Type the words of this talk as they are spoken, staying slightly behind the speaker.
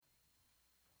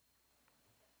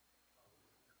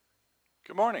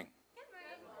Good morning.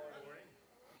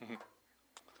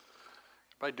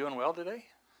 Everybody doing well today?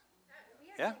 We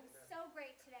are Yeah? doing so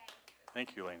great today.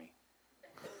 Thank you, Lainey.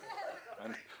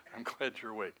 I'm glad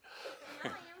you're awake. I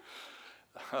know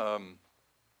I am.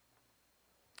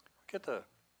 Turn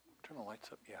the lights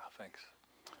up. Yeah, thanks.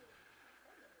 I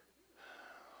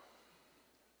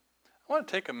want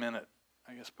to take a minute,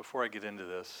 I guess, before I get into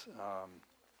this.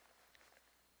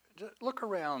 Just look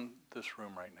around this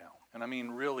room right now. And I mean,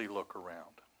 really look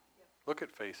around. Look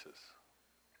at faces.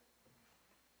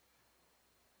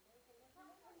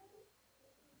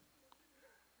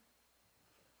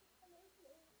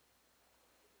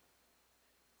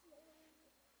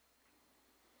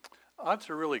 Odds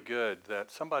are really good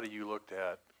that somebody you looked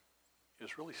at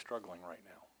is really struggling right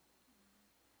now.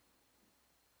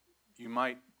 You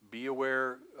might be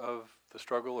aware of the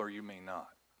struggle or you may not.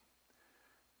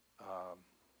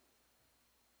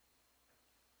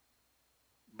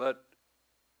 But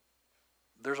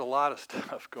there's a lot of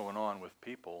stuff going on with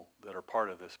people that are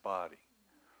part of this body.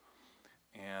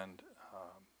 And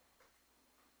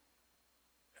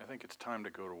I think it's time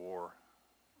to go to war.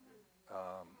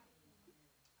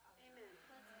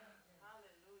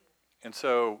 And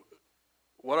so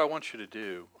what I want you to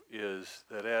do is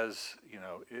that, as you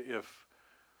know,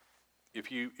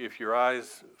 if your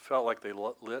eyes felt like they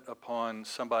lit upon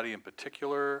somebody in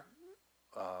particular,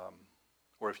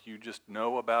 or if you just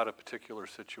know about a particular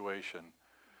situation,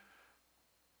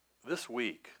 this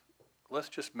week, let's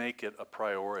just make it a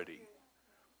priority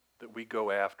that we go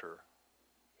after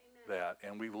that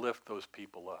and we lift those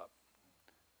people up.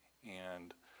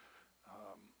 And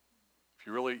if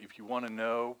you want to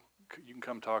know, you can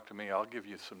come talk to me. I'll give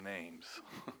you some names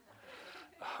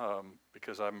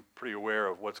because I'm pretty aware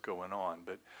of what's going on.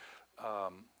 But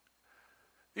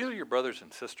these are your brothers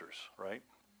and sisters, right?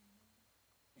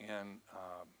 And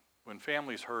when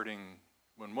family's hurting,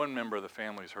 when one member of the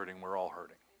family is hurting, we're all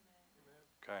hurting.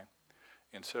 Okay?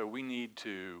 And so we need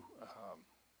to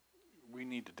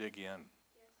dig in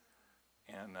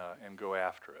and go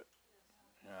after it.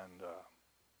 And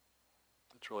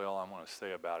that's really all I want to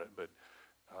say about it. But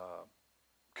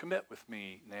commit with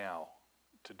me now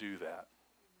to do that.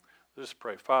 Let's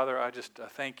pray. Father, I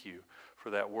thank you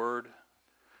for that word.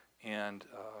 And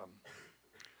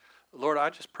Lord, I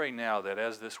just pray now that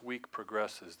as this week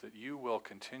progresses, that you will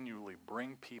continually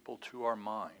bring people to our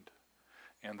mind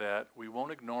and that we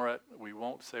won't ignore it. We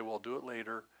won't say, well, do it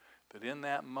later. That in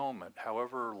that moment,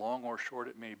 however long or short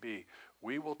it may be,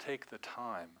 we will take the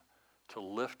time to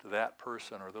lift that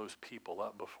person or those people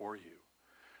up before you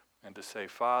and to say,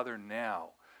 Father, now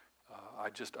I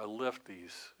lift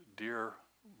these dear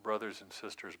brothers and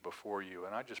sisters before you,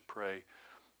 and I just pray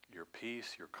your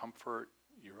peace, your comfort,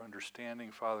 your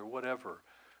understanding, Father, whatever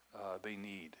they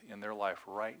need in their life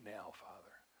right now,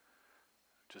 Father.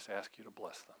 Just ask you to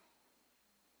bless them.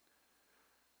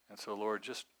 And so, Lord,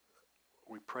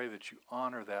 we pray that you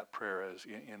honor that prayer as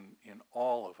in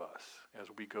all of us as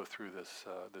we go through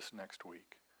this next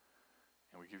week.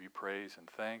 And we give you praise and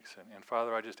thanks. And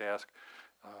Father, I just ask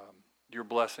your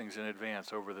blessings in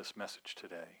advance over this message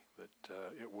today, that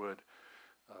it would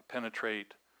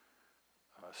penetrate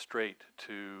straight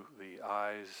to the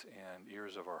eyes and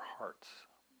ears of our hearts.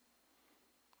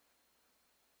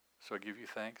 So I give you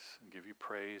thanks and give you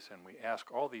praise, and we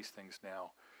ask all these things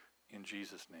now in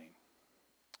Jesus' name.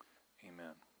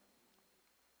 Amen.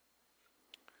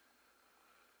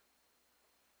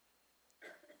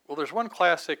 Well, there's one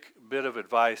classic bit of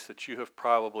advice that you have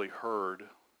probably heard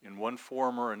in one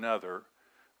form or another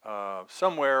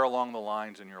somewhere along the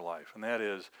lines in your life, and that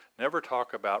is never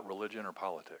talk about religion or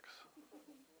politics.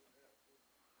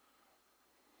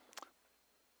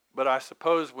 But I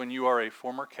suppose when you are a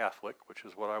former Catholic, which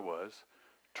is what I was,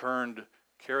 turned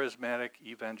charismatic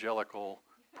evangelical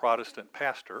Protestant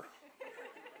pastor,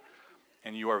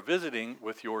 and you are visiting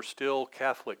with your still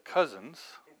Catholic cousins,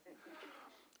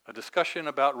 a discussion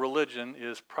about religion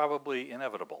is probably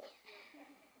inevitable.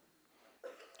 Do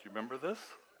you remember this?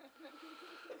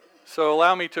 So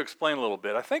allow me to explain a little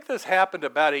bit. I think this happened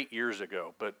about 8 years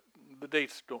ago, but the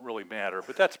dates don't really matter.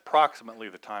 But that's approximately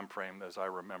the time frame as I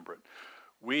remember it.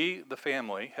 We, the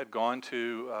family, had gone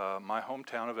to my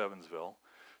hometown of Evansville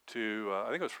to, I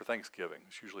think it was for Thanksgiving.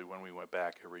 It's usually when we went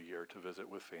back every year to visit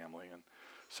with family and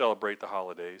celebrate the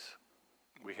holidays.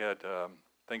 We had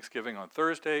Thanksgiving on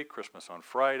Thursday, Christmas on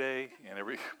Friday, and it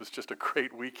was just a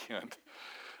great weekend.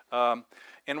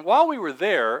 And while we were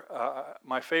there,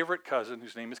 my favorite cousin,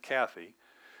 whose name is Kathy,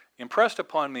 impressed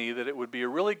upon me that it would be a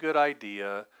really good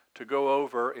idea to go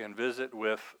over and visit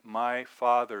with my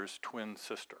father's twin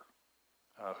sister,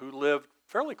 who lived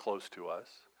fairly close to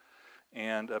us.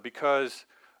 And because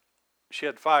she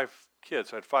had 5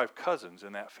 kids. I had 5 cousins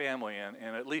in that family, and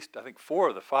at least I think 4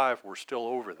 of the 5 were still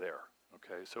over there.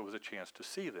 Okay, so it was a chance to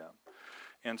see them.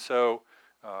 And so,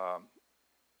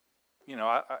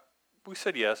 we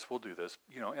said, yes, we'll do this.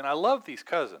 And I love these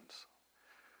cousins.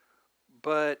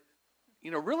 But,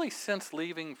 really since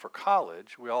leaving for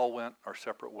college, we all went our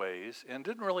separate ways and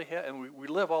didn't really have, and we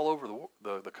live all over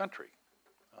the country.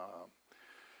 I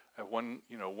have one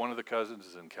of the cousins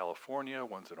is in California,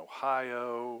 one's in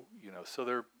Ohio,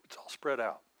 so it's all spread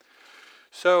out.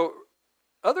 So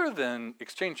other than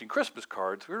exchanging Christmas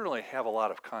cards, we didn't really have a lot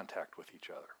of contact with each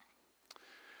other.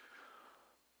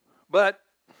 But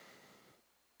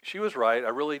she was right. I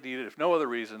really needed, if no other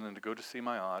reason, than to go to see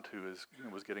my aunt, who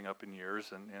was getting up in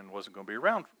years and wasn't going to be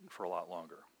around for a lot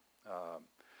longer.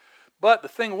 But the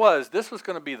thing was, this was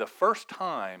going to be the first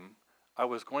time I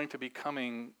was going to be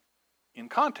coming in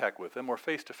contact with them or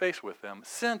face-to-face with them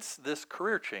since this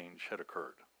career change had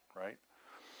occurred, right?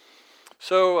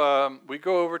 So we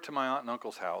go over to my aunt and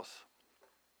uncle's house,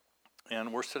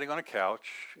 and we're sitting on a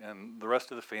couch, and the rest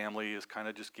of the family is kind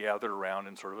of just gathered around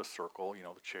in sort of a circle,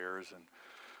 the chairs and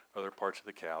other parts of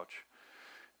the couch.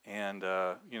 And,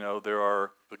 there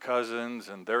are the cousins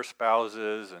and their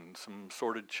spouses and some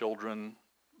assorted children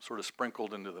sort of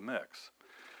sprinkled into the mix.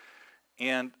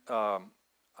 And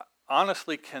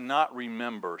honestly cannot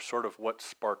remember sort of what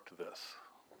sparked this.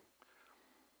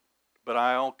 But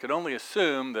I could only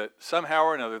assume that somehow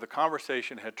or another the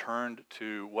conversation had turned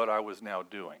to what I was now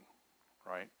doing,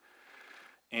 right?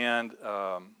 And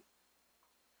I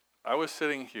was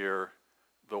sitting here.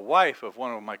 The wife of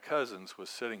one of my cousins was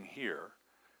sitting here,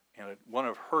 and one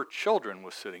of her children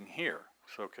was sitting here.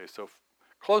 So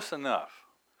close enough.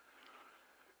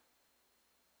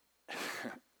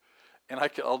 And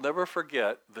I'll never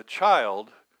forget, the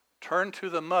child turned to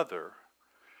the mother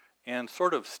and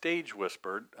sort of stage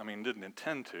whispered, didn't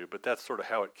intend to, but that's sort of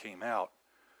how it came out.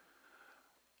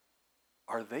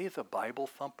 "Are they the Bible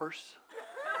thumpers?"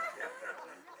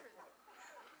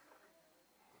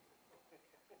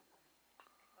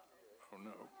 Oh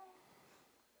no.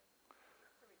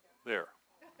 There.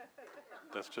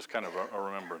 That's just kind of a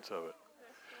remembrance of it.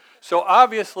 So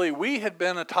obviously we had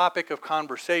been a topic of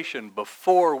conversation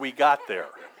before we got there,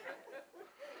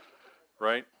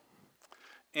 right?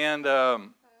 And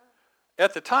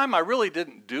at the time I really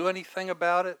didn't do anything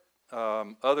about it,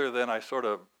 other than I sort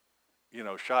of,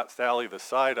 shot Sally the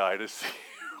side eye to see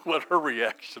what her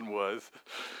reaction was.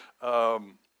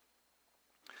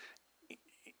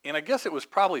 And I guess it was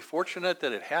probably fortunate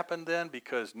that it happened then,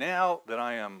 because now that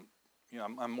I am,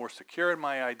 I'm more secure in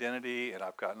my identity, and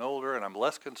I've gotten older, and I'm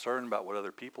less concerned about what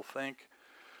other people think.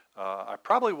 I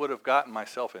probably would have gotten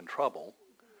myself in trouble,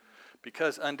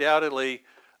 because undoubtedly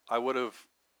I would have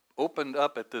opened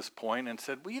up at this point and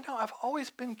said, well, I've always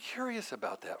been curious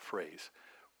about that phrase.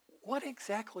 What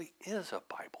exactly is a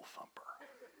Bible thumper?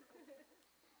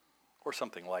 Or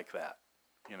something like that,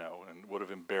 and would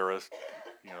have embarrassed,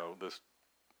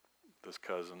 this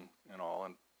cousin and all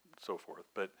and so forth.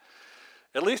 But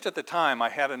at least at the time, I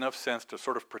had enough sense to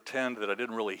sort of pretend that I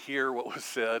didn't really hear what was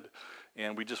said,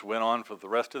 and we just went on for the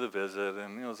rest of the visit,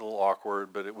 and it was a little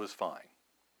awkward, but it was fine,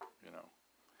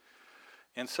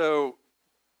 And so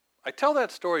I tell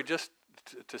that story just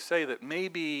to say that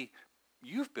maybe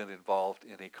you've been involved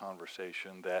in a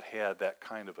conversation that had that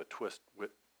kind of a twist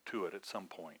to it at some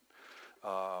point.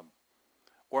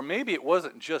 Or maybe it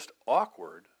wasn't just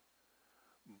awkward,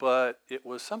 but it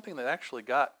was something that actually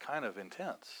got kind of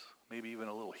intense, maybe even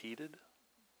a little heated,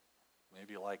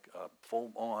 maybe like a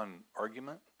full-on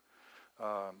argument.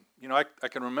 I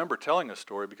can remember telling a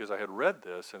story because I had read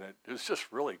this, and it was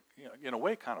just really, in a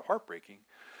way, kind of heartbreaking,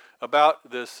 about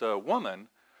this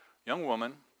young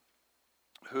woman,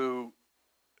 who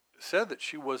said that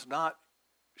she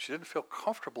didn't feel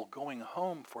comfortable going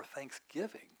home for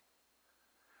Thanksgiving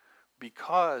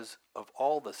because of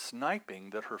all the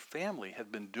sniping that her family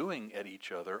had been doing at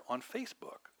each other on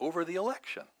Facebook over the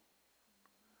election.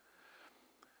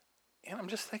 And I'm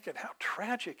just thinking, how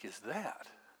tragic is that?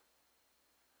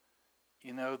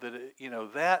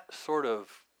 That sort of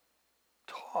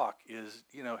talk is,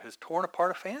 has torn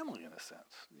apart a family in a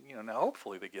sense. Now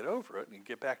hopefully they get over it and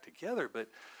get back together, but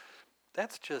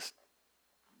that's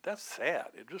sad.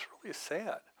 It just really is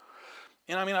sad.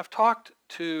 And I've talked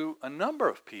to a number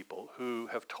of people who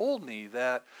have told me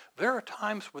that there are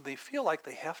times when they feel like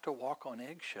they have to walk on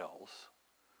eggshells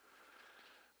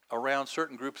around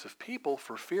certain groups of people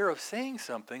for fear of saying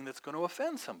something that's going to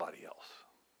offend somebody else.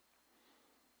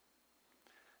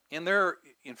 And there,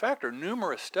 in fact, are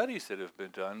numerous studies that have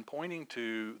been done pointing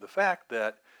to the fact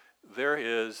that there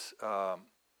is,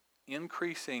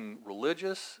 increasing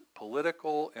religious,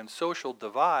 political, and social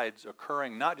divides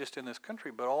occurring not just in this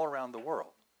country, but all around the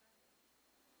world.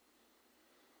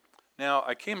 Now,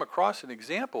 I came across an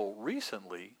example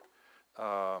recently,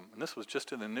 and this was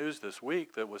just in the news this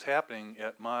week, that was happening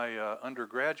at my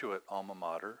undergraduate alma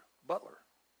mater, Butler.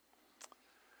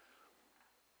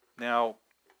 Now,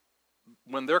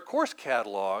 when their course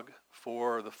catalog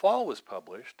for the fall was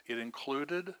published, it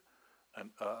included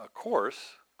a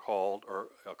course called, or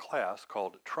a class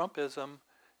called Trumpism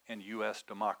and U.S.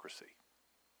 Democracy.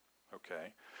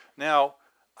 Okay. Now,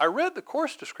 I read the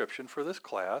course description for this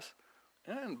class,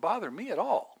 and it didn't bother me at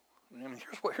all. I mean,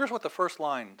 here's what the first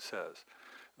line says.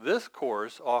 This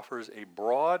course offers a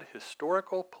broad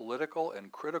historical, political,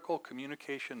 and critical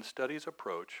communication studies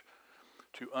approach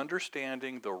to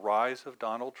understanding the rise of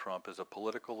Donald Trump as a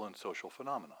political and social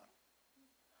phenomenon.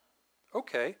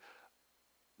 Okay,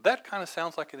 that kind of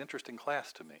sounds like an interesting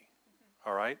class to me,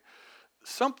 all right?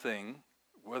 Something,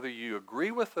 whether you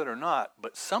agree with it or not,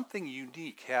 but something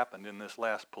unique happened in this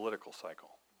last political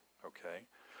cycle, okay?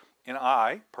 And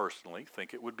I, personally,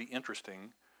 think it would be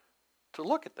interesting to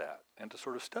look at that and to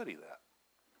sort of study that.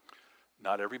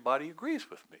 Not everybody agrees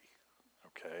with me,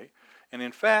 okay? And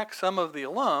in fact, some of the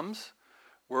alums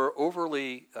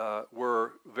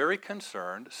were very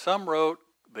concerned. Some wrote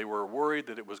they were worried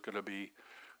that it was going to be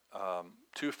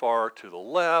too far to the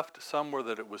left. Some were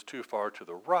that it was too far to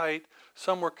the right.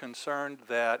 Some were concerned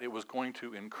that it was going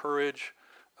to encourage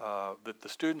that the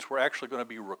students were actually going to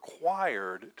be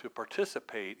required to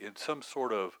participate in some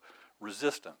sort of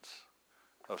resistance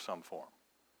of some form.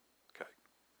 Okay.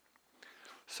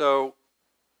 So,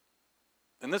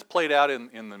 and this played out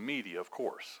in the media, of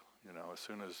course. You know, as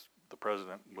soon as the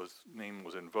president's name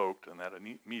was invoked, and that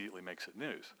immediately makes it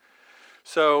news.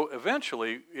 So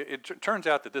eventually, it turns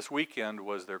out that this weekend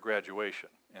was their graduation.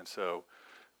 And so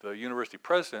the university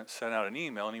president sent out an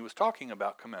email, and he was talking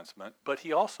about commencement, but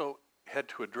he also had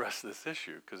to address this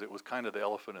issue because it was kind of the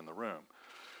elephant in the room,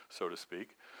 so to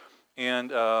speak.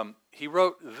 And he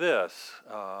wrote this,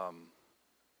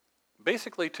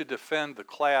 basically to defend the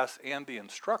class and the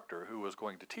instructor who was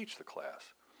going to teach the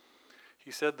class. He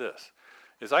said this: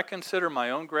 as I consider my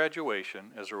own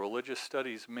graduation as a religious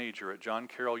studies major at John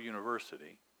Carroll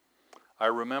University, I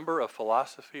remember a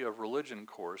philosophy of religion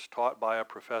course taught by a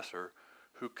professor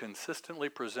who consistently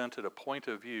presented a point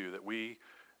of view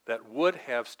that would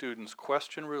have students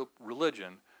question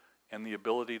religion and the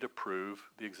ability to prove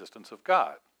the existence of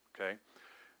God. Okay?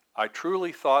 I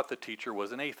truly thought the teacher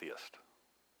was an atheist.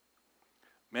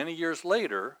 Many years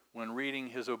later, when reading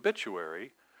his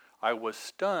obituary, I was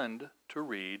stunned to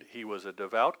read he was a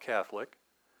devout Catholic,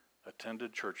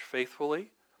 attended church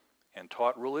faithfully, and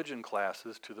taught religion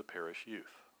classes to the parish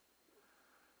youth.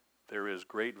 There is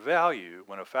great value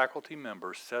when a faculty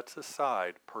member sets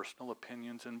aside personal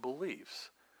opinions and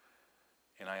beliefs,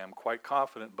 and I am quite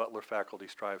confident Butler faculty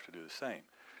strive to do the same.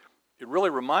 It really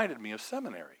reminded me of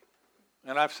seminary.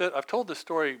 And I've told this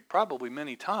story probably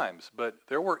many times, but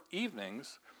there were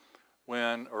evenings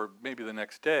when, or maybe the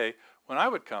next day, when I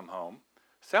would come home,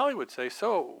 Sally would say,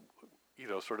 so, you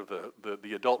know, sort of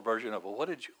the adult version of, well, what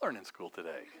did you learn in school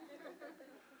today?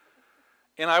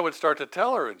 And I would start to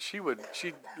tell her, and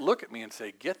she'd look at me and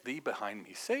say, get thee behind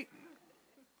me, Satan.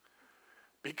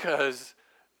 Because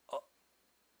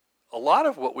a lot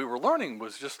of what we were learning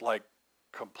was just like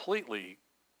completely,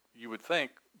 you would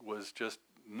think, was just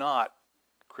not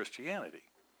Christianity.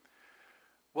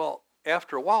 Well,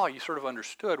 after a while, you sort of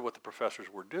understood what the professors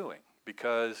were doing,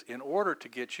 because in order to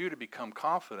get you to become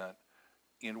confident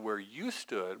in where you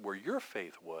stood, where your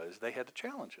faith was, they had to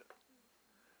challenge it,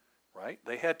 right?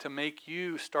 They had to make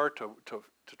you start to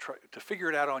try to figure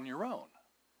it out on your own,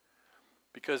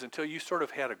 because until you sort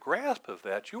of had a grasp of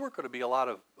that, you weren't going to be a lot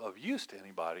of use to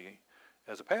anybody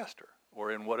as a pastor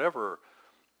or in whatever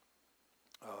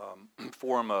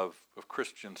form of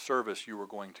Christian service you were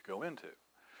going to go into.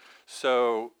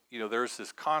 So, you know, there's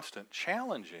this constant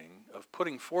challenging of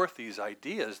putting forth these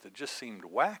ideas that just seemed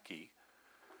wacky,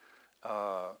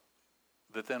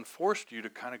 that then forced you to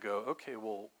kind of go, okay,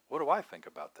 well, what do I think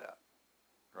about that,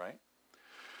 right?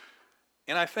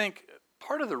 And I think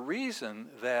part of the reason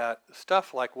that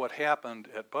stuff like what happened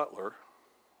at Butler,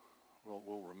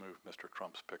 we'll remove Mr.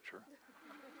 Trump's picture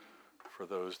for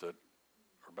those that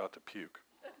are about to puke.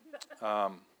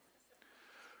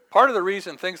 Part of the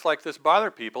reason things like this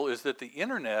bother people is that the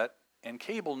internet and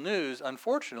cable news,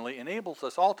 unfortunately, enables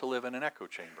us all to live in an echo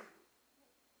chamber.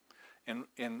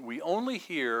 And we only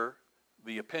hear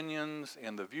the opinions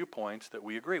and the viewpoints that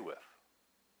we agree with.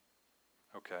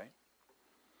 Okay?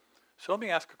 So let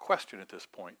me ask a question at this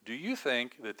point. Do you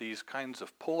think that these kinds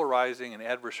of polarizing and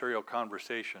adversarial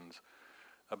conversations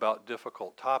about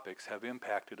difficult topics have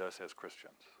impacted us as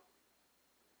Christians?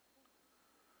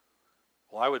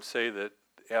 Well, I would say that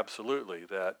absolutely,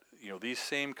 that these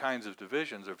same kinds of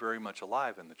divisions are very much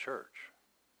alive in the church,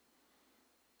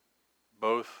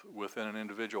 both within an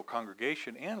individual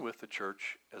congregation and with the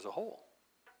church as a whole.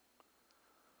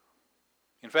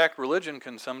 In fact, religion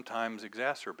can sometimes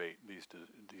exacerbate these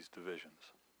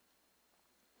divisions,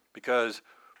 because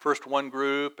first one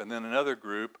group and then another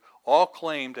group all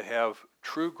claim to have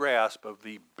true grasp of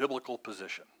the biblical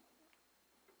position.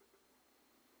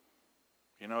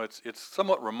 It's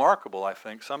somewhat remarkable, I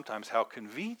think, sometimes how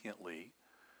conveniently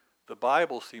the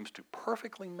Bible seems to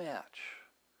perfectly match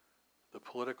the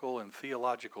political and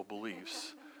theological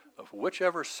beliefs of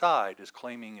whichever side is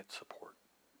claiming its support.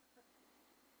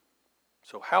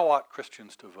 So how ought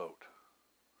Christians to vote?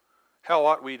 How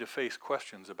ought we to face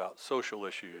questions about social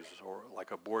issues or like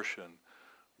abortion,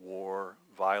 war,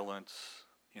 violence,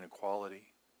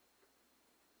 inequality?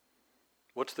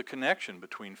 What's the connection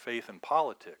between faith and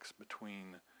politics,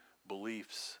 between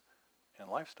beliefs and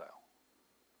lifestyle?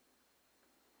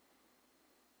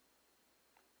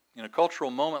 In a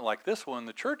cultural moment like this one,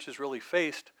 the church is really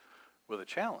faced with a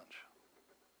challenge.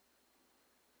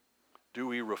 Do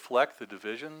we reflect the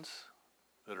divisions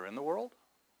that are in the world?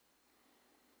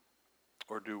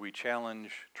 Or do we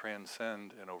challenge,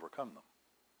 transcend, and overcome them?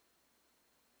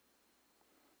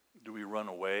 Do we run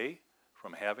away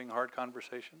from having hard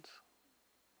conversations?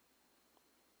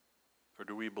 Or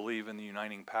do we believe in the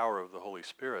uniting power of the Holy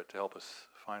Spirit to help us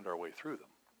find our way through them?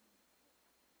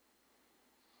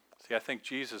 See, I think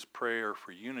Jesus' prayer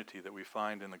for unity that we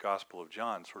find in the Gospel of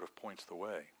John sort of points the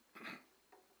way.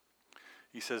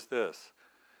 He says this,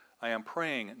 I am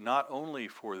praying not only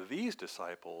for these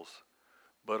disciples,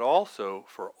 but also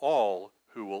for all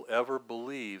who will ever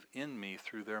believe in me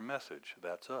through their message.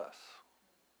 That's us.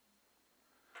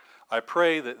 I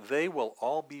pray that they will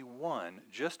all be one,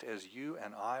 just as you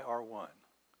and I are one.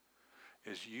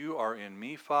 As you are in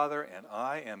me, Father, and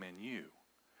I am in you.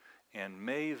 And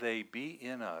may they be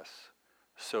in us,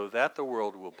 so that the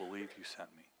world will believe you sent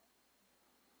me.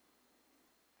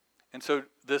 And so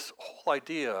this whole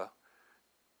idea,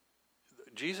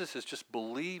 Jesus is just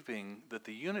believing that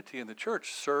the unity in the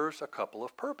church serves a couple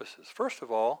of purposes. First of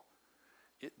all,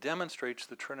 it demonstrates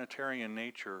the Trinitarian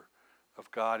nature of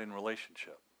God in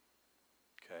relationship.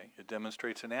 Okay? It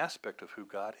demonstrates an aspect of who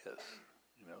God is.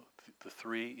 The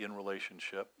three in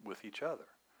relationship with each other.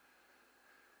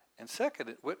 And second,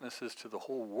 it witnesses to the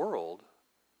whole world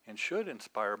and should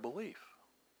inspire belief.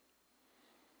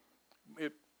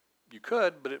 You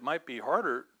could, but it might be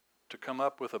harder to come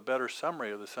up with a better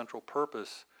summary of the central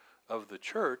purpose of the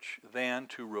church than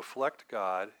to reflect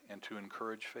God and to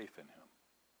encourage faith in Him.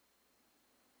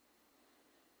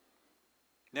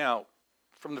 Now,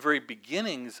 from the very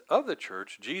beginnings of the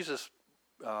church, Jesus'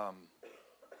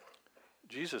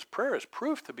 prayer is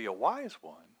proved to be a wise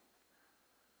one,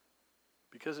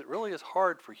 because it really is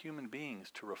hard for human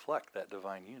beings to reflect that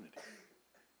divine unity.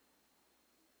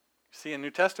 See, in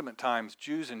New Testament times,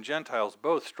 Jews and Gentiles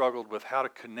both struggled with how to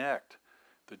connect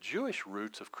the Jewish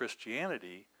roots of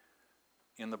Christianity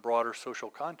in the broader social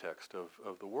context of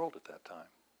the world at that time.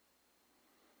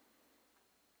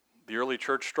 The early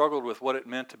church struggled with what it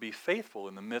meant to be faithful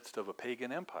in the midst of a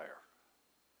pagan empire.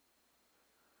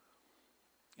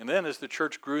 And then as the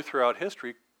church grew throughout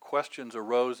history, questions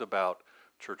arose about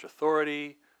church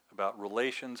authority, about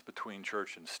relations between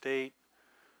church and state,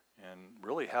 and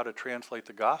really how to translate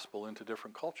the gospel into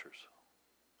different cultures.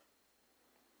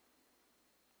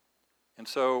 And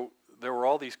so there were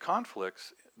all these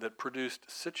conflicts that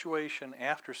produced situation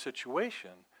after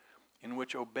situation in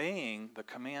which obeying the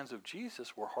commands of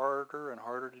Jesus were harder and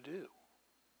harder to do.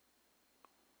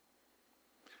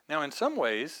 Now, in some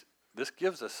ways, this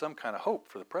gives us some kind of hope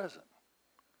for the present.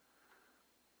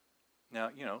 Now,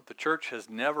 the church has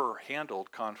never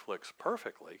handled conflicts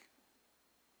perfectly,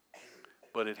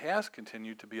 but it has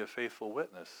continued to be a faithful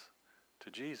witness to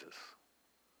Jesus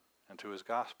and to His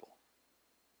gospel.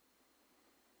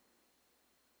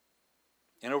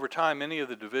 And over time, many of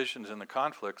the divisions and the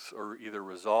conflicts are either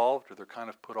resolved or they're kind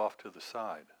of put off to the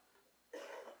side.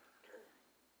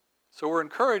 So we're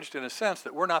encouraged in a sense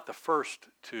that we're not the first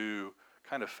to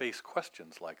kind of face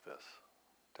questions like this,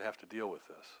 to have to deal with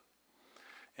this.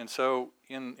 And so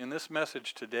in this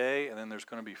message today, and then there's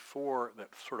going to be 4 that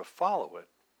sort of follow it,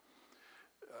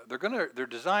 they're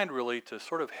designed really to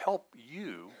sort of help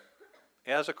you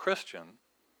as a Christian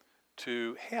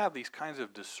to have these kinds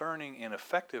of discerning and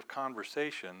effective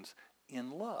conversations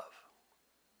in love.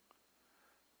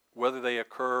 whether they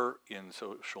occur in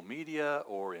social media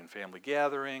or in family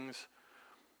gatherings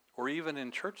or even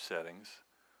in church settings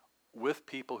with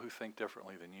people who think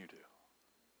differently than you do.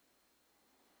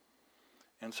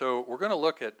 And so we're going to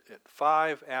look at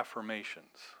 5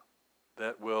 affirmations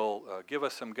that will give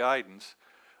us some guidance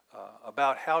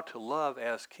about how to love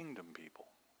as kingdom people.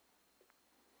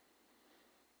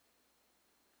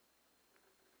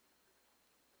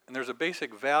 And there's a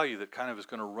basic value that kind of is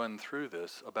going to run through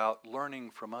this about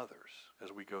learning from others as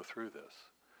we go through this,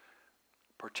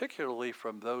 particularly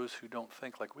from those who don't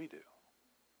think like we do.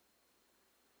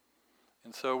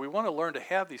 And so we want to learn to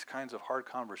have these kinds of hard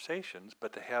conversations,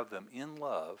 but to have them in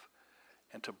love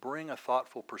and to bring a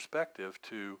thoughtful perspective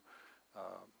to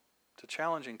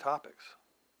challenging topics.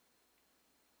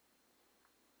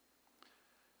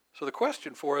 So the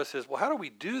question for us is, well, how do we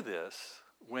do this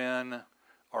when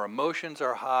our emotions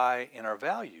are high and our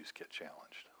values get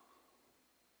challenged?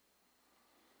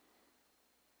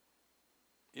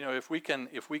 You know, if we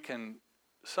can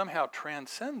somehow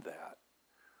transcend that,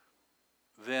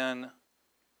 then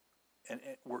and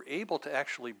we're able to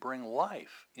actually bring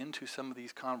life into some of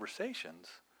these conversations.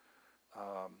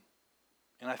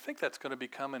 And I think that's going to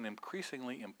become an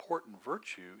increasingly important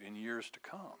virtue in years to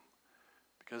come.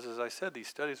 Because as I said, these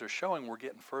studies are showing we're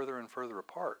getting further and further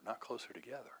apart, not closer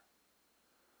together.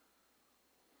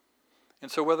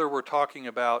 And so whether we're talking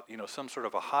about, some sort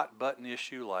of a hot button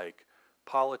issue like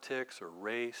politics or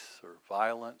race or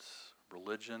violence,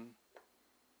 religion,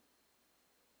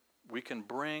 we can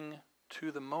bring to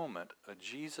the moment a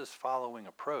Jesus-following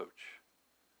approach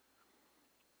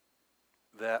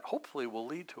that hopefully will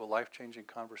lead to a life-changing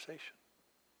conversation.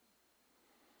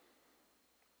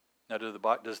 Now,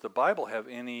 does the Bible have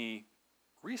any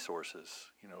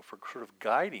resources, for sort of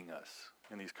guiding us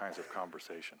in these kinds of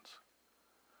conversations?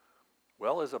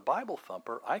 Well, as a Bible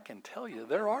thumper, I can tell you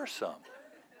there are some.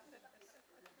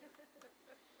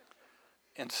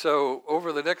 And so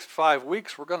over the next 5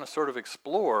 weeks, we're going to sort of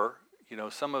explore,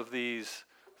 some of these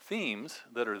themes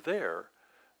that are there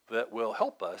that will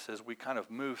help us as we kind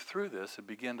of move through this and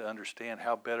begin to understand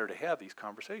how better to have these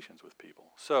conversations with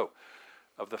people. So,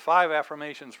 of the 5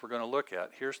 affirmations we're going to look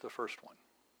at, here's the first one.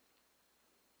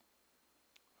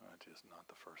 That is not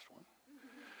the first one.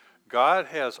 God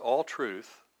has all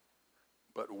truth,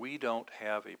 but we don't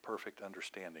have a perfect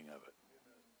understanding of it.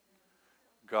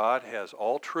 God has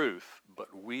all truth,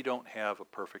 but we don't have a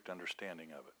perfect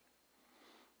understanding of it.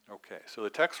 Okay, so the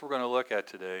text we're going to look at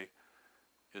today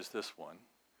is this one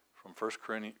from 1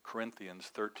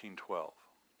 Corinthians 13:12,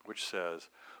 which says,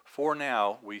 "For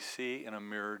now we see in a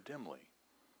mirror dimly,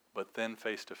 but then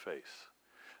face to face.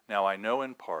 Now I know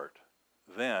in part,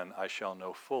 then I shall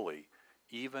know fully,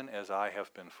 even as I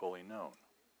have been fully known."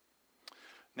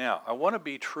 Now, I want to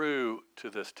be true to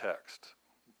this text.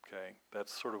 Okay,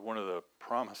 that's sort of one of the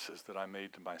promises that I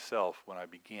made to myself when I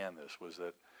began this, was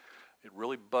that it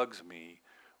really bugs me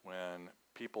when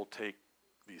people take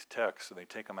these texts and they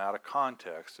take them out of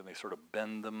context and they sort of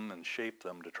bend them and shape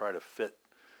them to try to fit,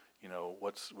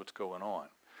 what's going on.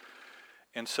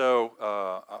 And so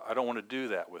I don't want to do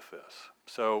that with this.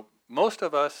 So most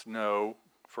of us know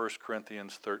 1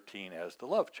 Corinthians 13 as the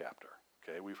love chapter.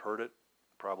 Okay, we've heard it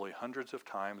probably hundreds of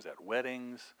times at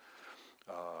weddings.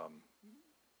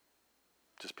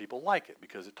 Just people like it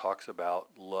because it talks about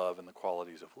love and the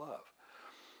qualities of love.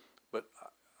 But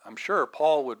I'm sure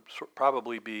Paul would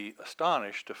probably be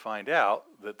astonished to find out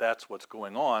that that's what's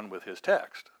going on with his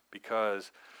text,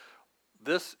 because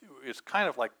this is kind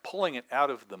of like pulling it out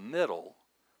of the middle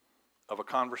of a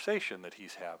conversation that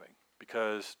he's having.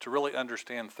 Because to really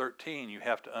understand 13, you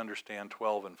have to understand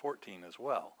 12 and 14 as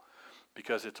well,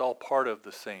 because it's all part of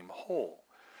the same whole.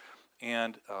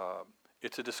 And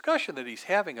it's a discussion that he's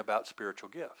having about spiritual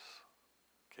gifts,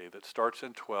 okay, that starts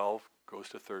in 12, goes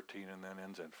to 13, and then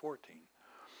ends in 14.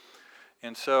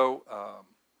 And so,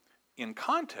 in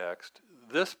context,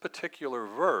 this particular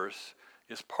verse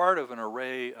is part of an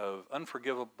array of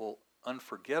unforgettable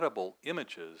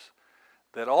images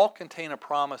that all contain a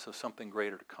promise of something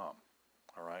greater to come,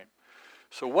 all right?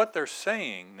 So what they're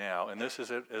saying now, and this is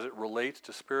as it relates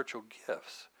to spiritual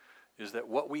gifts, is that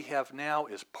what we have now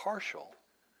is partial,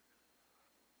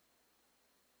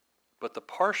 but the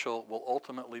partial will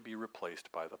ultimately be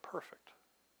replaced by the perfect.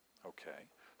 Okay,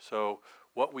 so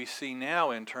what we see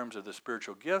now in terms of the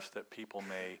spiritual gifts that people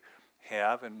may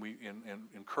have and we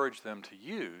encourage them to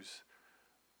use,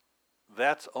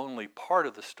 that's only part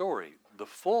of the story. The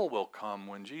full will come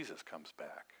when Jesus comes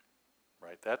back,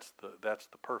 right? That's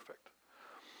the perfect.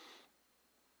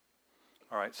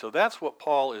 All right, so that's what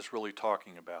Paul is really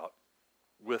talking about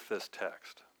with this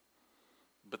text.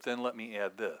 But then let me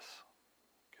add this.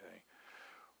 Okay,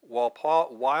 while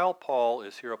Paul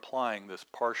is here applying this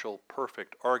partial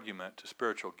perfect argument to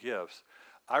spiritual gifts,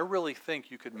 I really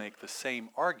think you could make the same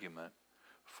argument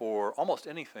for almost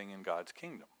anything in God's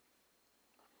kingdom.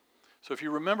 So if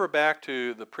you remember back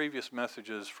to the previous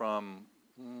messages from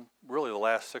really the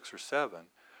last 6 or 7,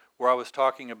 where I was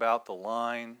talking about the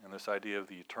line and this idea of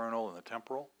the eternal and the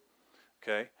temporal,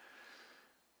 okay?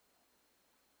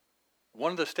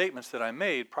 One of the statements that I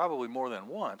made probably more than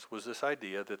once was this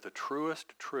idea that the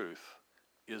truest truth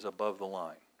is above the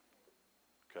line,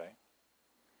 okay?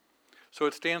 So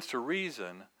it stands to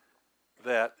reason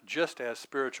that just as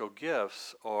spiritual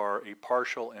gifts are a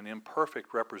partial and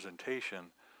imperfect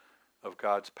representation of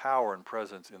God's power and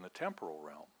presence in the temporal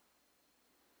realm,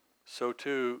 so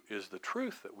too is the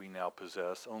truth that we now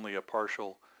possess only a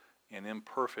partial and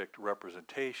imperfect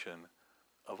representation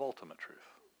of ultimate truth.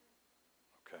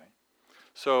 Okay?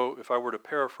 So if I were to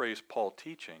paraphrase Paul's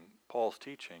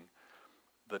teaching,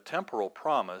 the temporal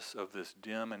promise of this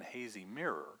dim and hazy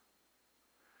mirror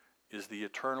is the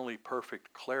eternally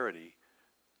perfect clarity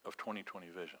of 2020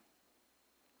 vision.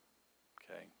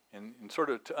 Okay? And sort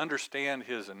of to understand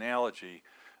his analogy,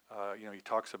 he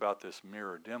talks about this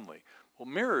mirror dimly. Well,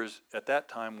 mirrors at that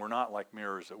time were not like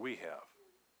mirrors that we have.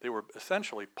 They were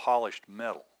essentially polished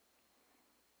metal.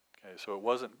 Okay, so it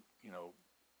wasn't,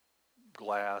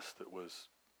 glass that was,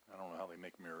 I don't know how they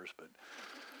make mirrors,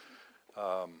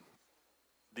 but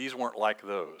these weren't like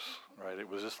those, right? It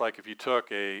was just like if you took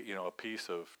a piece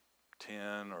of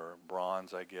tin or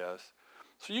bronze, I guess.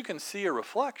 So you can see a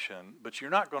reflection, but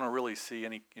you're not going to really see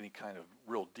any kind of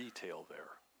real detail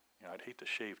there. I'd hate to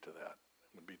shave to that.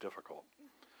 It would be difficult.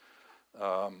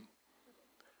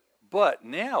 But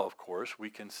now, of course, we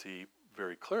can see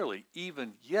very clearly,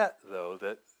 even though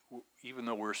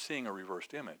we're seeing a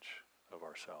reversed image of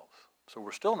ourselves. So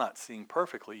we're still not seeing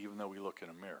perfectly, even though we look in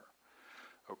a mirror.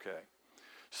 Okay.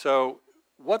 So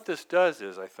what this does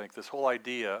is, I think, this whole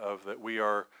idea of that we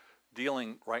are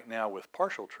dealing right now with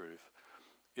partial truth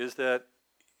is that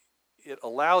it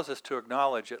allows us to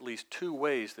acknowledge at least 2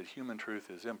 ways that human truth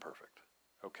is imperfect.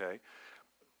 Okay?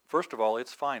 First of all,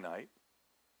 it's finite,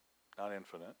 not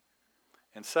infinite.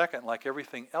 And second, like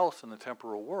everything else in the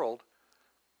temporal world,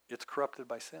 it's corrupted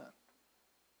by sin.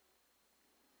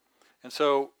 And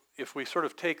so if we sort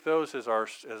of take those as our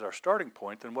starting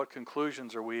point, then what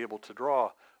conclusions are we able to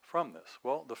draw from this?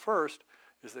 Well, the first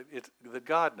is that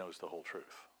God knows the whole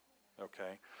truth.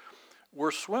 Okay?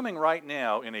 We're swimming right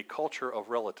now in a culture of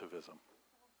relativism.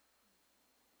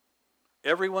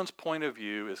 Everyone's point of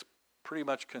view is pretty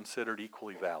much considered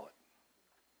equally valid.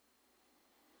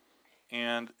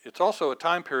 And it's also a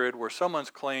time period where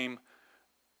someone's claim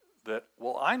that,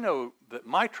 well, I know that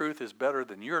my truth is better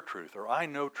than your truth, or I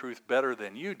know truth better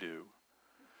than you do,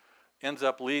 ends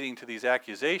up leading to these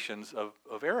accusations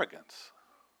of arrogance.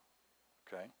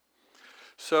 Okay?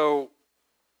 So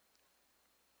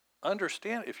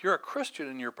understand, if you're a Christian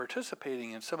and you're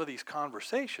participating in some of these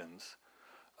conversations,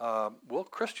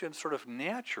 Christians sort of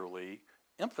naturally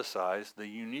emphasize the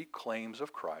unique claims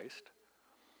of Christ,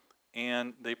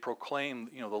 and they proclaim,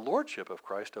 the lordship of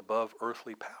Christ above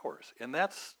earthly powers. And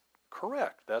that's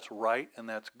correct, that's right, and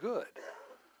that's good.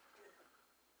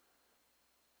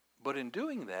 But in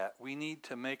doing that, we need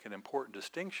to make an important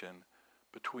distinction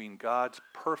between God's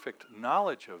perfect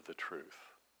knowledge of the truth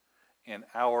and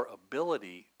our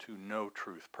ability to know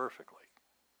truth perfectly.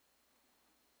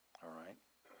 All right?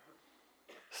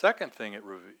 Second thing, it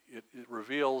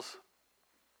reveals,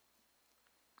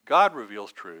 God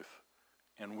reveals truth,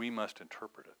 and we must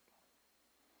interpret it.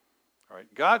 All right?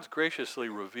 God's graciously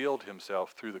revealed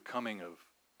himself through the coming of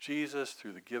Jesus,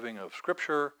 through the giving of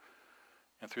Scripture,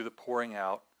 and through the pouring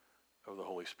out of the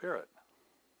Holy Spirit.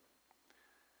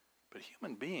 But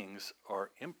human beings are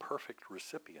imperfect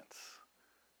recipients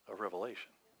of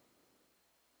revelation.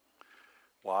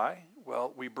 Why?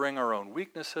 Well, we bring our own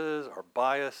weaknesses, our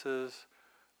biases,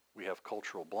 we have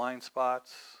cultural blind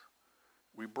spots.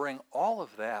 We bring all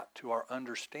of that to our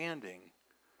understanding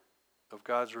of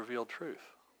God's revealed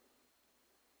truth.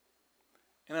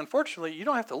 And unfortunately, you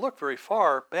don't have to look very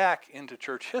far back into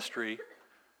church history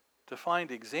to find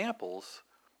examples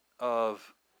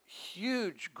of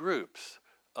huge groups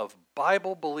of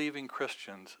Bible-believing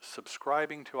Christians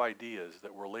subscribing to ideas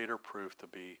that were later proved to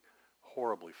be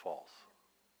horribly false.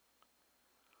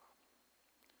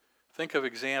 Think of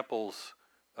examples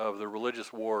of the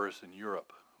religious wars in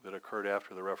Europe that occurred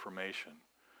after the Reformation,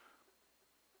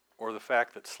 or the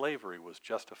fact that slavery was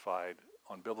justified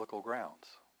on biblical grounds.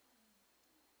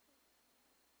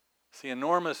 See,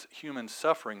 enormous human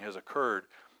suffering has occurred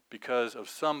because of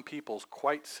some people's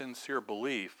quite sincere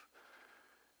belief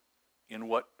in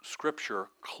what Scripture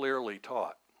clearly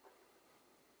taught.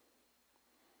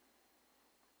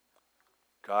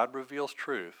 God reveals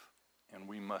truth, and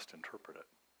we must interpret it.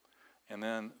 And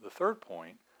then the third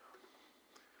point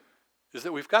is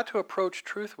that we've got to approach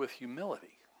truth with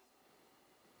humility.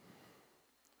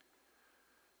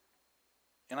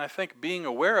 And I think being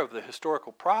aware of the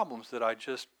historical problems that I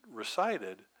just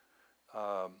recited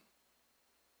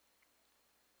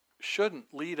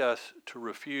shouldn't lead us to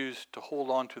refuse to hold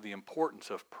on to the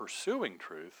importance of pursuing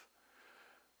truth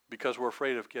because we're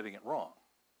afraid of getting it wrong,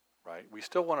 right? We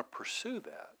still want to pursue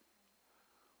that.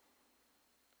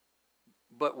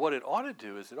 But what it ought to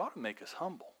do is it ought to make us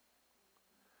humble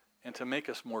and to make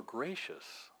us more gracious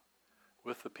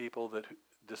with the people that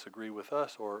disagree with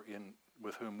us or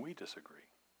with whom we disagree.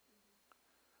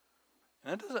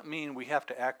 And that doesn't mean we have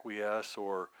to acquiesce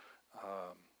or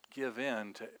give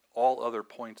in to all other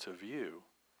points of view.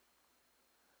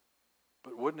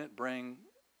 But wouldn't it bring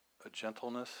a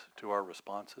gentleness to our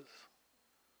responses?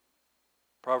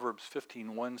 Proverbs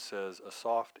 15:1 says, "A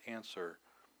soft answer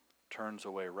turns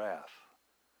away wrath,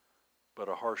 but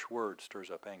a harsh word stirs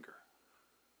up anger."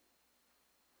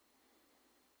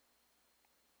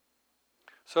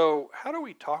 So how do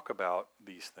we talk about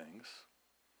these things?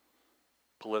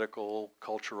 Political,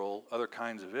 cultural, other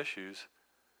kinds of issues.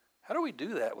 How do we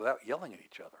do that without yelling at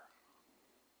each other?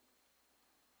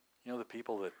 You know, the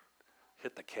people that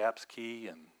hit the caps key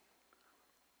and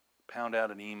pound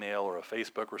out an email or a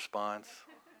Facebook response,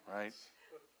 right?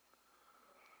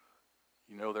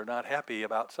 You know they're not happy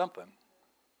about something.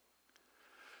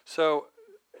 So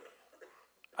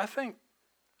I think,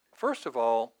 first of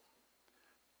all,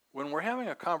 when we're having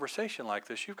a conversation like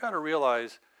this, you've got to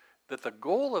realize that the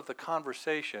goal of the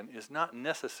conversation is not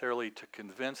necessarily to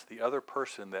convince the other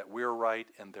person that we're right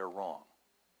and they're wrong.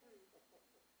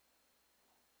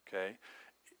 Okay?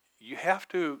 You have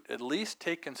to at least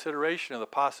take consideration of the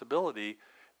possibility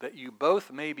that you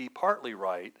both may be partly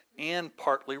right and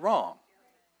partly wrong.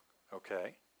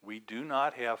 Okay? We do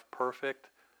not have perfect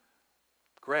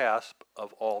grasp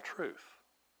of all truth.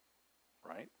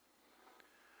 Right?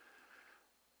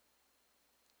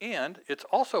 And it's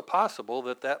also possible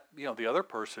that the other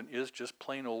person is just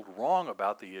plain old wrong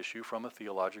about the issue from a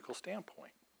theological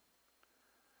standpoint.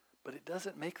 But it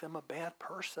doesn't make them a bad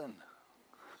person.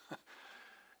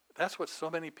 That's what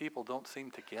so many people don't seem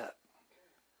to get.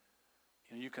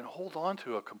 You can hold on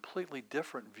to a completely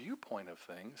different viewpoint of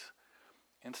things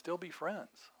and still be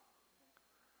friends.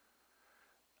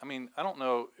 I mean, I don't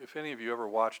know if any of you ever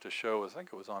watched a show, I think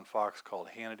it was on Fox, called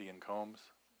Hannity and Combs.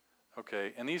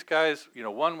 Okay, and these guys,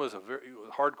 one was a very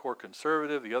hardcore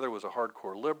conservative, the other was a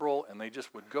hardcore liberal, and they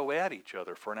just would go at each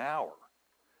other for an hour.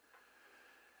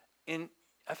 And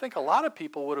I think a lot of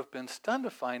people would have been stunned to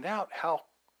find out how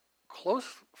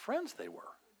close friends they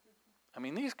were. I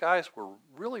mean, these guys were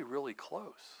really, really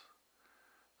close.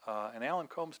 And Alan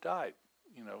Combs died,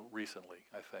 recently,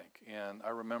 I think. And I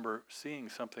remember seeing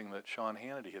something that Sean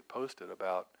Hannity had posted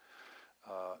about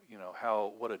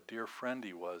what a dear friend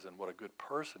he was and what a good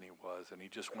person he was. And he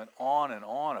just went on and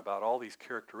on about all these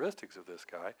characteristics of this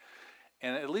guy.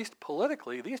 And at least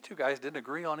politically, these two guys didn't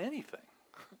agree on anything.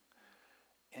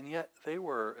 And yet they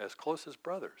were as close as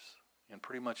brothers in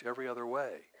pretty much every other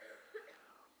way.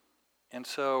 And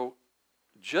so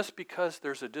just because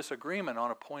there's a disagreement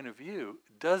on a point of view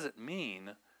doesn't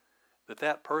mean that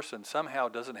that person somehow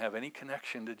doesn't have any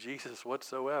connection to Jesus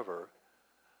whatsoever,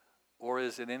 or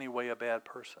is in any way a bad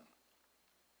person.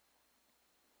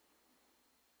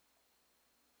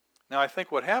 Now, I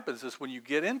think what happens is when you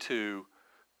get into,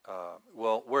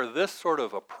 where this sort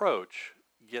of approach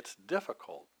gets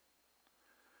difficult,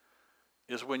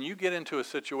 is when you get into a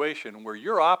situation where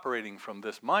you're operating from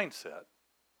this mindset,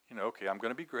 okay, I'm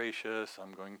going to be gracious,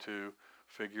 I'm going to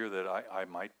figure that I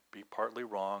might be partly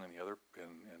wrong and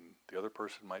the other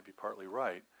person might be partly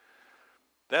right.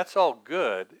 That's all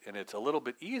good, and it's a little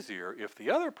bit easier if the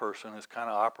other person is kind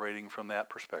of operating from that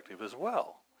perspective as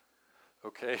well.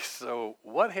 Okay, so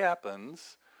what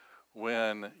happens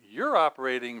when you're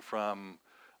operating from,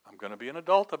 I'm going to be an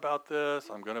adult about this,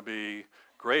 I'm going to be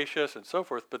gracious and so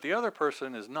forth, but the other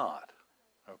person is not?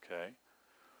 Okay?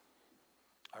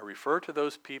 I refer to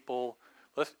those people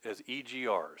as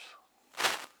EGRs,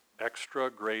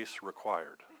 extra grace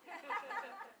required.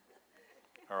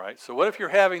 All right, so what if you're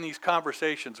having these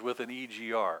conversations with an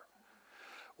EGR?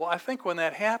 Well, I think when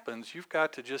that happens, you've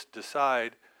got to just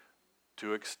decide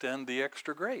to extend the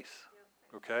extra grace,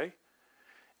 okay?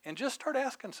 And just start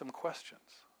asking some questions.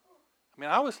 I mean,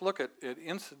 I always look at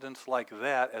incidents like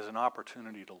that as an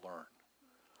opportunity to learn.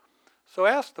 So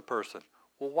ask the person,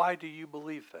 well, why do you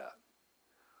believe that?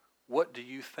 What do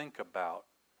you think about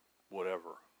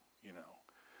whatever,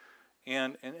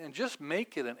 And just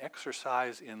make it an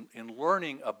exercise in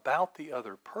learning about the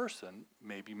other person,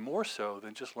 maybe more so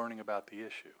than just learning about the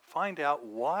issue. Find out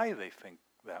why they think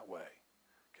that way.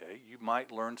 Okay, you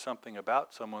might learn something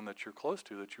about someone that you're close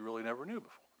to that you really never knew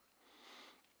before.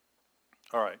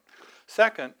 All right.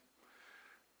 Second,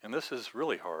 and this is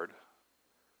really hard,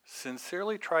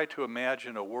 sincerely try to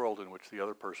imagine a world in which the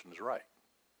other person is right.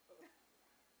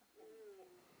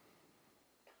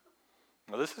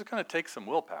 Now, this is going to take some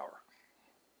willpower.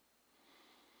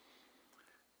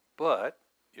 But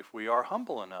if we are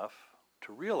humble enough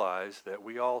to realize that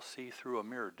we all see through a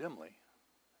mirror dimly,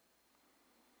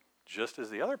 just as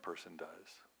the other person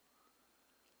does,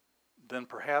 then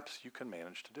perhaps you can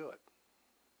manage to do it.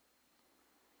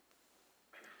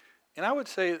 And I would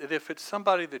say that if it's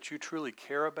somebody that you truly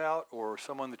care about or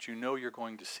someone that you know you're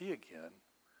going to see again,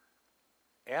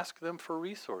 ask them for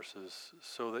resources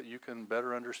so that you can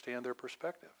better understand their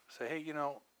perspective. Say, hey,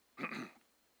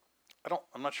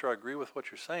 I'm not sure I agree with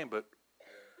what you're saying, but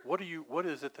what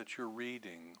is it that you're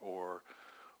reading or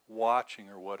watching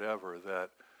or whatever that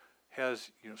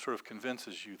has, sort of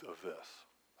convinces you of this?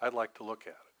 I'd like to look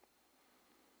at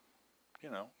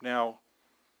it. Now,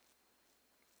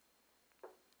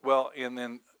 well, and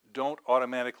then don't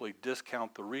automatically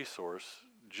discount the resource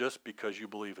just because you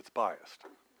believe it's biased.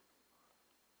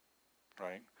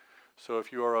 Right? So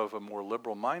if you are of a more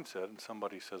liberal mindset and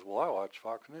somebody says, well, I watch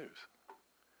Fox News,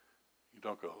 you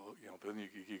don't go, then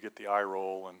you get the eye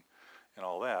roll and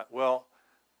all that. Well,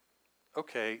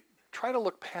 okay, try to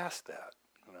look past that,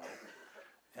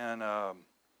 And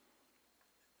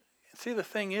see, the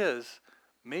thing is,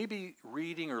 maybe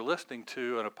reading or listening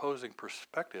to an opposing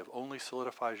perspective only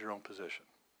solidifies your own position.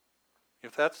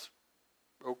 If that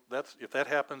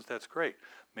happens, that's great.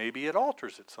 Maybe it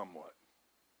alters it somewhat.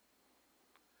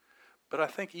 But I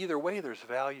think either way, there's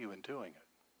value in doing it.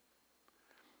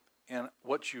 And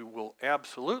what you will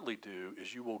absolutely do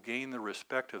is you will gain the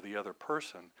respect of the other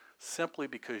person simply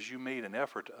because you made an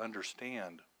effort to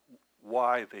understand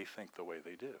why they think the way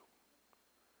they do.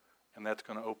 And that's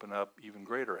going to open up even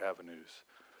greater avenues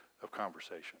of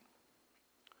conversation.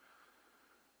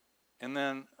 And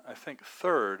then I think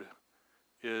third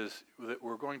is that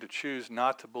we're going to choose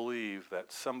not to believe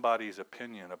that somebody's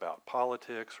opinion about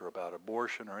politics or about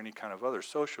abortion or any kind of other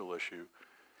social issue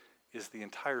is the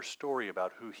entire story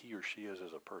about who he or she is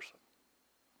as a person.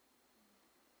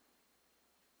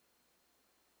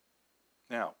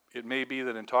 Now, it may be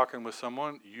that in talking with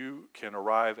someone, you can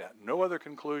arrive at no other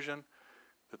conclusion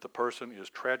that the person is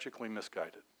tragically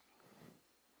misguided.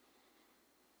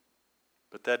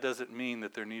 But that doesn't mean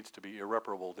that there needs to be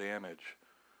irreparable damage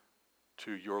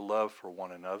to your love for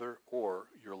one another or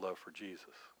your love for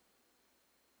Jesus.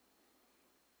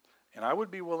 And I would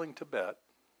be willing to bet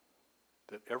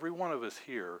that every one of us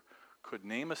here could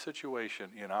name a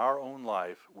situation in our own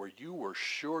life where you were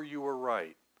sure you were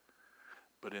right,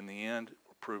 but in the end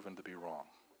were proven to be wrong.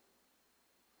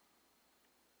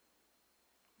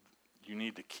 You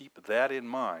need to keep that in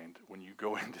mind when you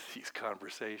go into these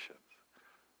conversations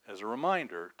as a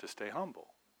reminder to stay humble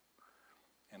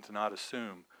and to not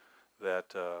assume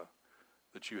that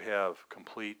you have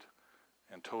complete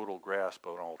and total grasp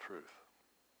on all truth.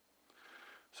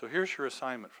 So here's your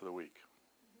assignment for the week.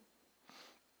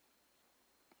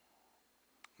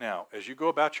 Now, as you go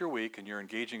about your week and you're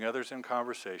engaging others in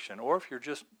conversation, or if you're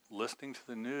just listening to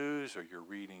the news or you're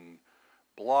reading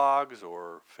blogs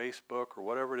or Facebook or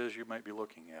whatever it is you might be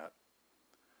looking at,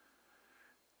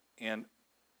 and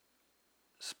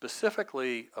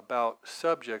specifically about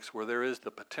subjects where there is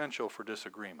the potential for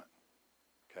disagreement,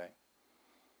 okay?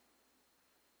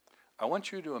 I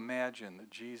want you to imagine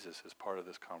that Jesus is part of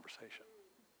this conversation.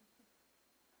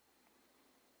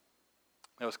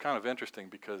 It was kind of interesting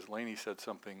because Lainey said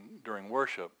something during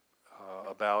worship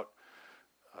about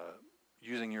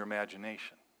using your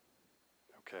imagination.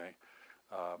 Okay,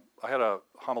 I had a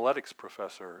homiletics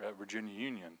professor at Virginia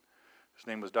Union. His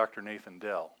name was Dr. Nathan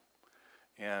Dell.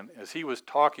 And as he was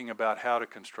talking about how to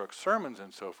construct sermons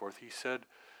and so forth, he said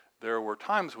there were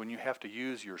times when you have to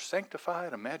use your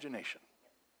sanctified imagination.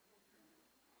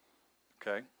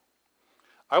 Okay?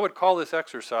 I would call this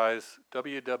exercise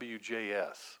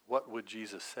WWJS. What would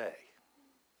Jesus say?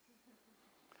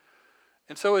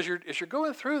 And so as you're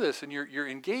going through this and you're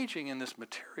engaging in this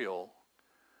material,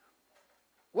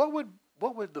 what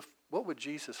would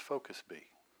Jesus' focus be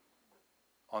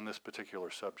on this particular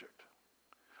subject?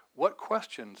 What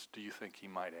questions do you think he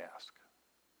might ask?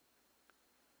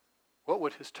 What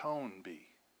would his tone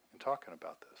be in talking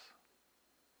about this?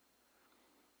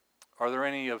 Are there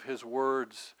any of his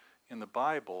words in the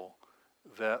Bible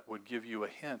that would give you a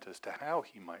hint as to how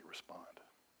he might respond?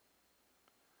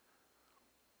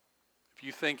 If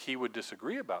you think he would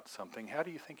disagree about something, how do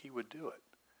you think he would do it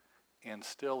and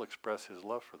still express his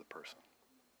love for the person?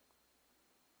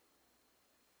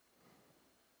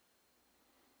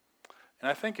 And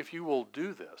I think if you will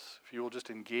do this, if you will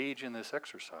just engage in this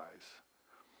exercise,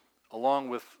 along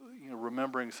with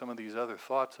remembering some of these other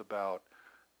thoughts about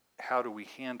how do we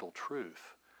handle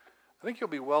truth, I think you'll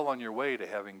be well on your way to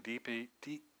having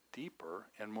deeper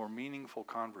and more meaningful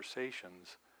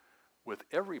conversations with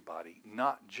everybody,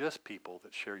 not just people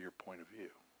that share your point of view.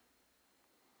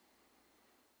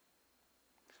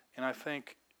 And I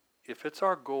think if it's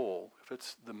our goal, if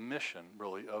it's the mission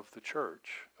really of the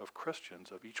church, of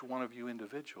Christians, of each one of you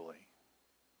individually,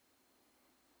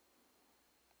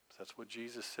 that's what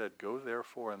Jesus said, go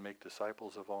therefore and make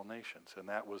disciples of all nations. And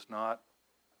that was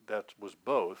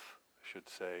both, I should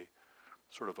say,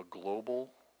 sort of a global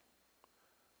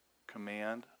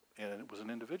command, and it was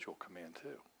an individual command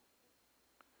too.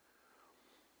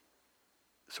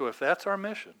 So if that's our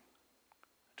mission,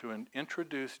 to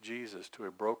introduce Jesus to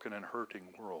a broken and hurting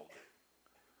world,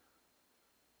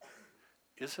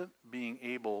 isn't being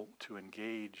able to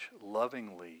engage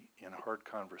lovingly in hard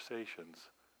conversations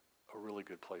a really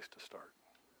good place to start?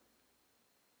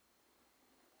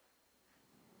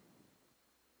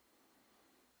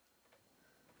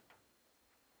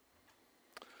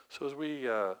 So as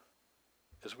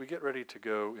we get ready to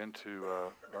go into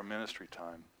our ministry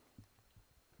time,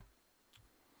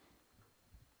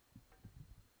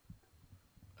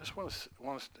 I just want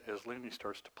us, as Lenny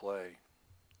starts to play,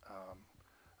 I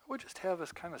would just have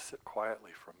us kind of sit quietly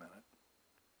for a minute.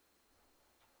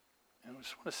 And I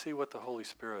just want to see what the Holy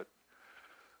Spirit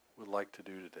would like to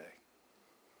do today.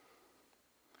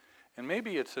 And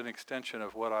maybe it's an extension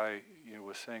of what I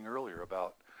was saying earlier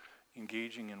about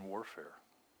engaging in warfare.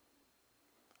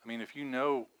 I mean, if you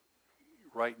know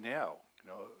right now,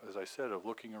 as I said, of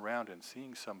looking around and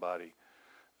seeing somebody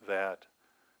that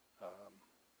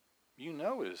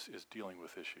is dealing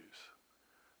with issues,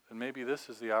 then maybe this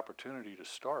is the opportunity to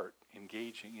start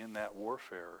engaging in that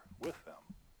warfare with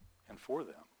them and for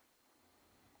them.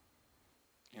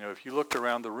 If you looked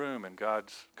around the room and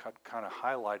God's kind of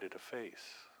highlighted a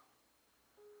face,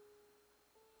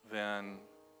 then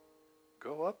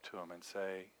go up to him and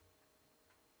say,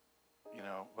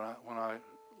 when I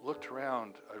looked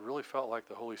around, I really felt like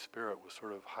the Holy Spirit was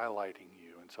sort of highlighting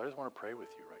you, and so I just want to pray with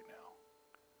you right now.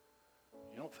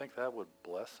 You don't think that would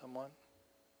bless someone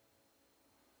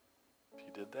if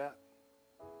you did that?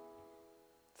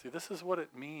 See, this is what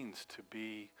it means to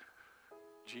be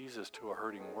Jesus to a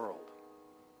hurting world.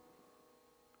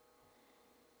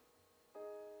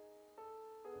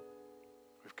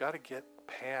 We've got to get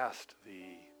past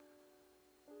the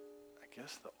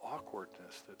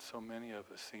awkwardness that so many of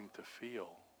us seem to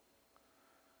feel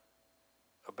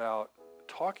about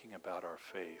talking about our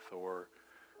faith or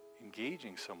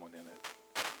engaging someone in it.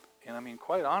 And I mean,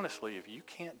 quite honestly, if you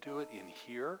can't do it in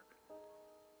here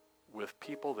with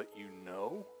people that you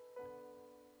know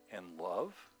and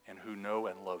love and who know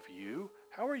and love you,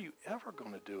 how are you ever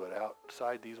going to do it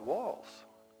outside these walls?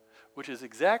 Which is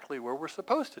exactly where we're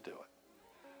supposed to do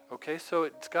it. Okay, so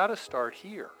it's got to start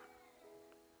here.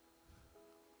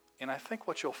 And I think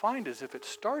what you'll find is if it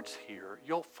starts here,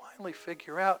 you'll finally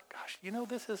figure out, gosh,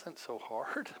 this isn't so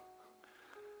hard.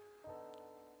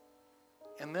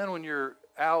 And then when you're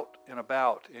out and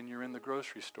about and you're in the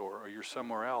grocery store or you're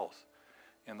somewhere else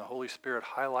and the Holy Spirit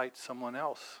highlights someone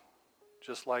else,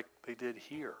 just like they did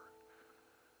here,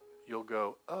 you'll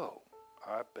go, oh,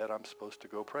 I bet I'm supposed to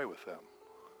go pray with them.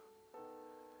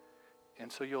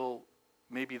 And so you'll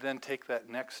maybe then take that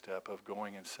next step of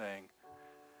going and saying,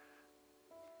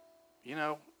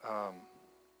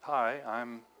 hi,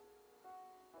 I'm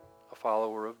a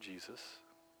follower of Jesus,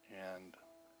 and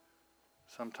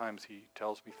sometimes he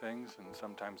tells me things and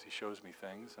sometimes he shows me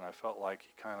things, and I felt like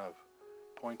he kind of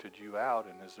pointed you out,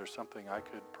 and is there something I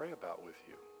could pray about with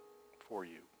you, for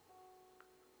you?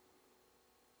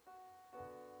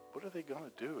 What are they going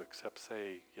to do except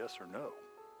say yes or no?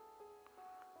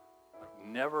 I've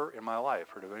never in my life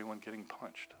heard of anyone getting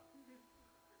punched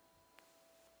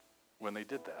when they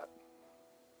did that.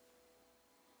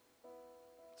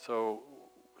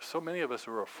 So many of us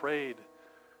are afraid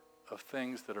of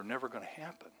things that are never going to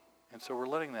happen. And so we're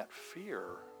letting that fear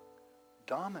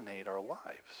dominate our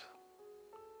lives.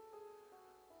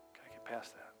 Got to get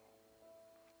past that.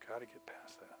 Got to get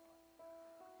past that.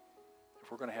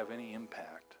 If we're going to have any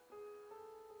impact.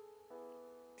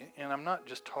 And I'm not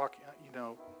just talking,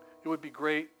 it would be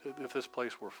great if this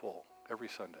place were full every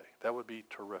Sunday. That would be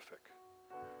terrific.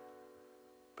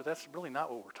 But that's really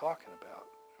not what we're talking about.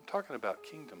 I'm talking about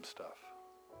kingdom stuff.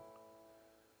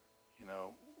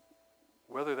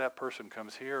 whether that person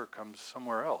comes here or comes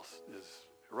somewhere else is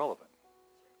irrelevant.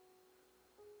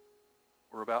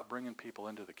 We're about bringing people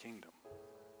into the kingdom.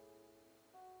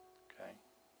 Okay?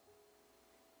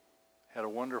 Had a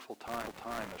wonderful time,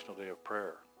 National Day of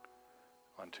Prayer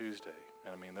on Tuesday.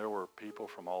 And I mean, there were people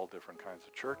from all different kinds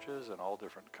of churches and all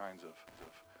different kinds of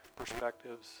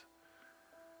perspectives.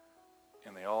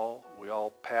 And we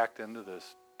all packed into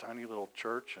this tiny little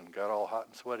church and got all hot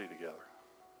and sweaty together.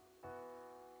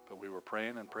 But we were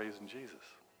praying and praising Jesus.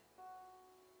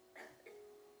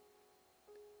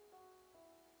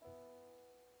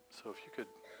 So if you could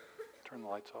turn the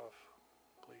lights off,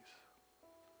 please.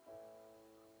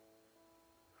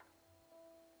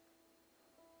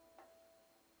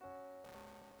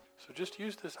 So just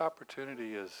use this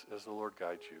opportunity as the Lord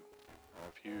guides you.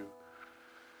 If you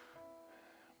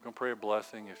going to pray a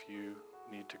blessing, if you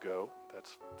need to go,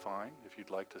 that's fine. If you'd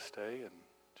like to stay and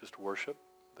just worship,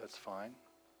 that's fine.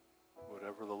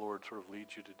 Whatever the Lord sort of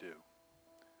leads you to do.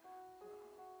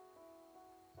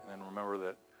 And then remember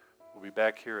that we'll be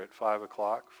back here at 5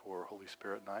 o'clock for Holy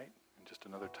Spirit night, and just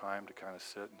another time to kind of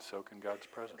sit and soak in God's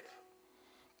presence.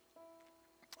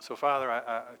 So Father,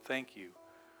 I thank you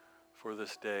for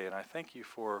this day, and I thank you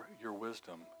for your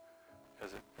wisdom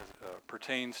as it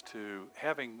pertains to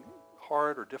having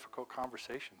hard or difficult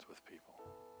conversations with people.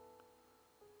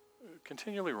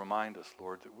 Continually remind us,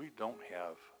 Lord, that we don't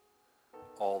have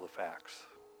all the facts.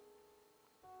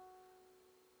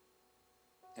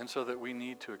 And so that we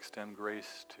need to extend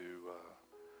grace to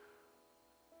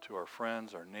our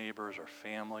friends, our neighbors, our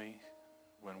family,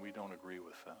 when we don't agree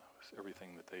with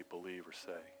everything that they believe or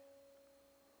say.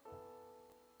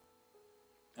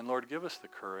 And Lord, give us the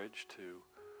courage to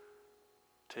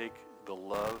take the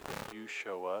love that you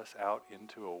show us out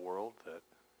into a world that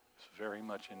is very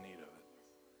much in need of it.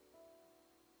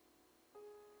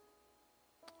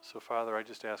 So Father, I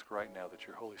just ask right now that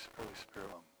your Holy Spirit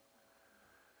come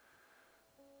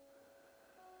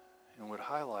and would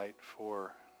highlight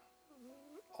for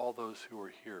all those who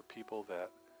are here, people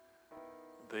that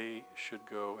they should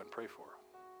go and pray for,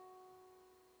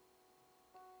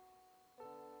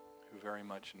 who very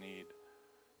much need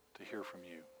to hear from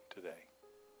you today.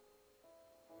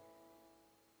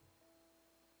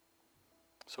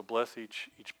 So bless each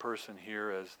person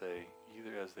here as they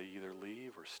either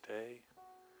leave or stay.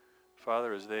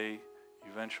 Father, as they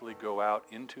eventually go out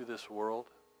into this world,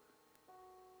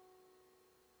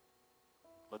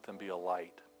 let them be a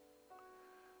light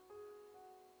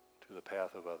to the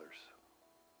path of others.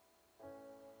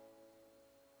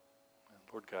 And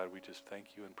Lord God, we just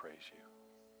thank you and praise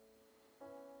you.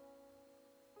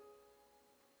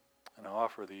 And I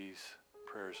offer these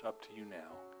prayers up to you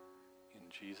now in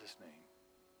Jesus' name.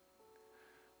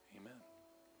 Amen.